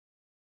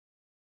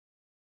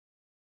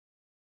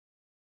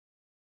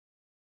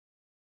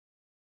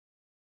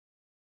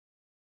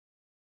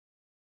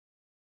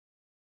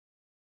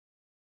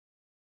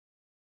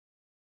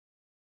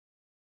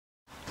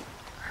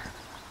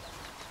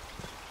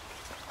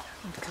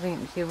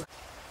different view.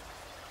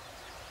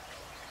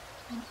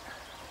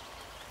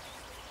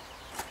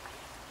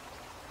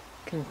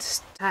 Can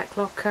stack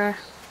locker,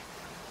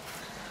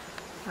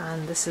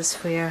 and this is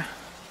where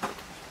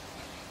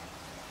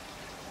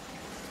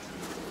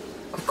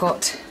I've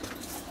got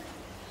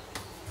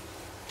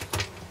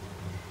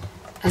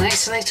an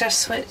isolator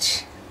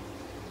switch,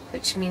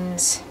 which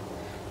means,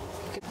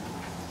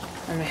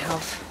 and we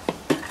have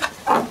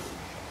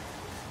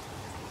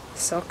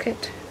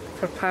socket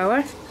for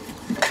power.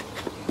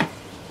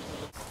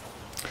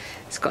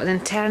 It's got an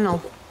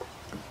internal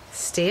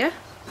stair,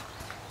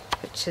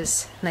 which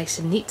is nice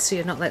and neat, so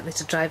you're not likely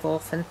to drive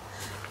off and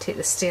take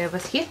the stair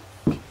with you.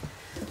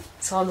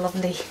 It's all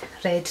lovely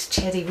red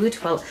cherry wood.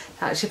 Well, it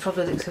actually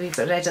probably looks a wee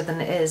bit redder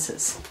than it is.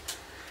 It's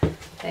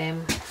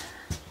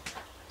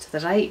to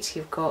the right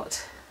you've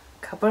got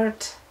a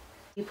cupboard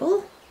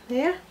table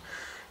there.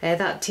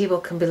 That table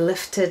can be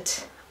lifted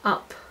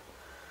up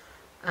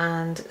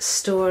and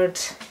stored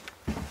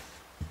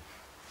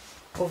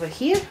over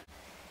here.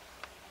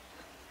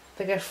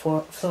 Bigger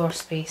floor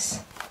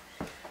space.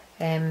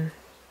 And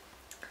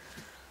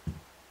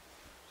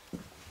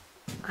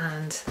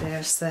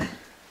there's the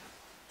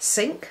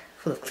sink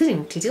full of cleaning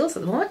materials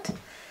at the moment.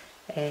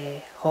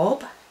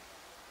 Hob,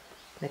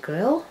 the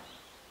grill.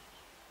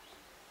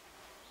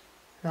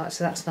 No,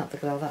 actually that's not the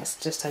grill, that's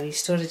just a wee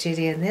storage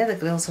area in there. The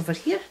grill's over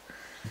here.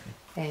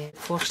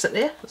 Forced it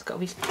there. It's got a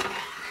wee.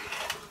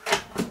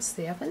 That's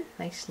the oven,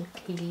 nice and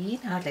clean.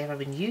 Hardly ever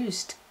been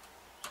used.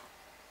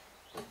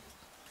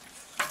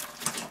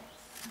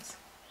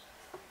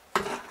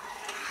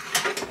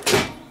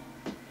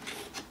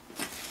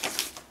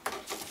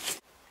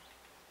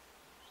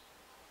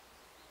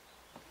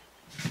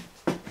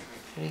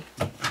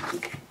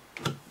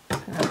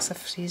 And that's a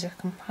freezer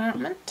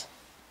compartment.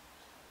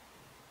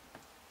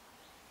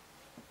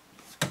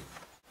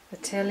 The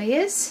telly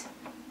is,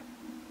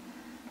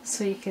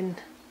 so you can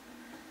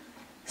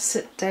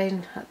sit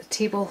down at the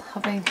table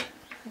having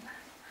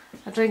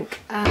a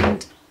drink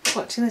and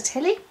watching the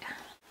telly.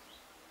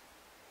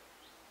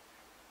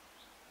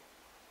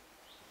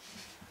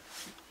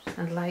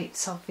 And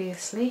lights,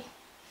 obviously.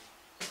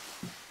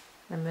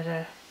 The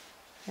mirror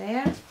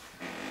there.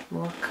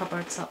 More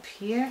cupboards up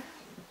here.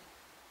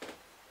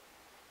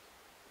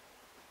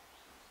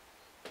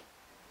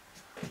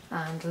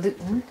 And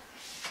Luton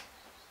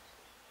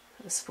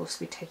was supposed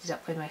to be tidied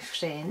up by my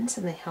friends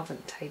and they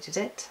haven't tidied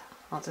it.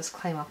 I'll just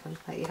climb up and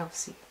let you have a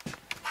see.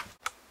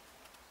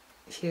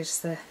 Here's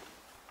the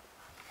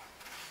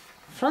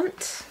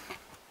front.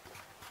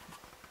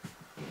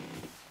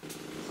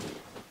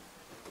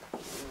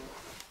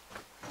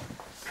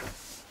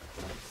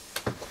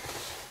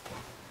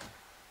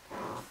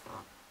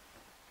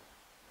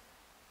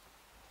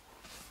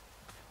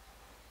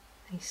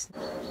 Nice.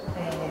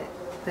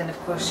 Then of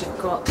course you've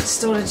got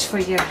storage for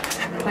your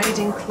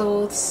riding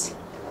clothes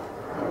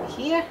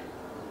here.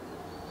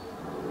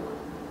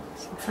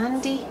 Some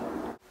handy.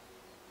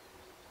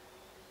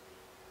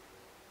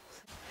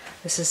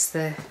 This is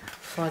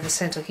for the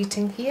central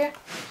heating here.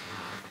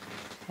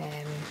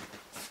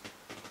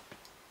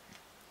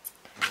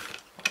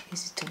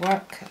 Easy to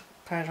work.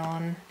 Power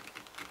on.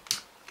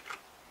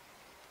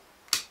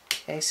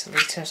 The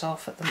isolator's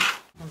off at the moment.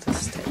 I'll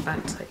just step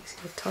back so you can see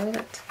the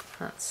toilet.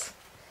 That's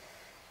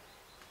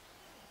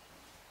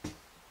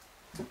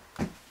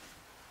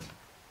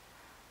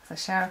the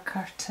shower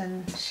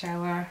curtain,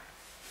 shower,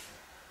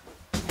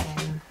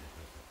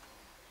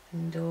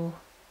 window,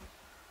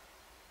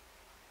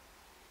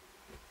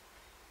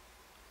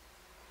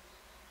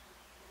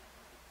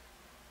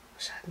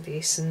 wash hand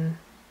basin,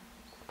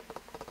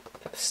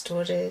 bit of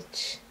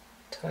storage,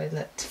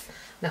 toilet,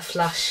 and a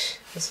flush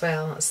as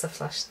well. That's the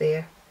flush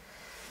there.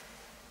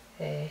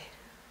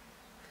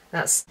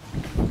 That's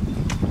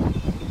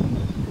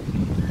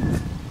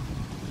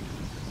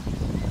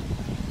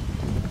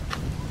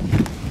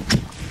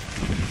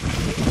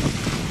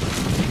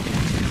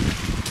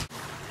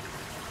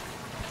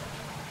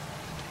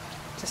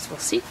adjustable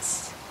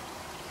seats.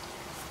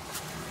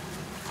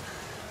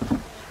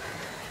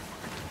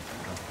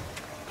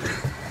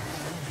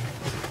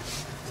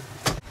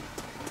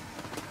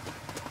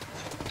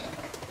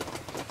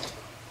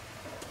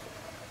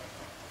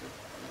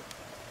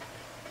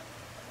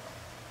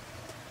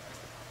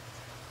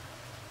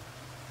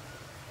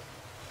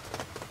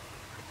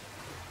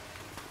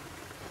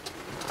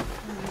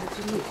 And if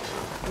you look,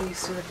 you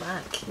see the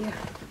back here.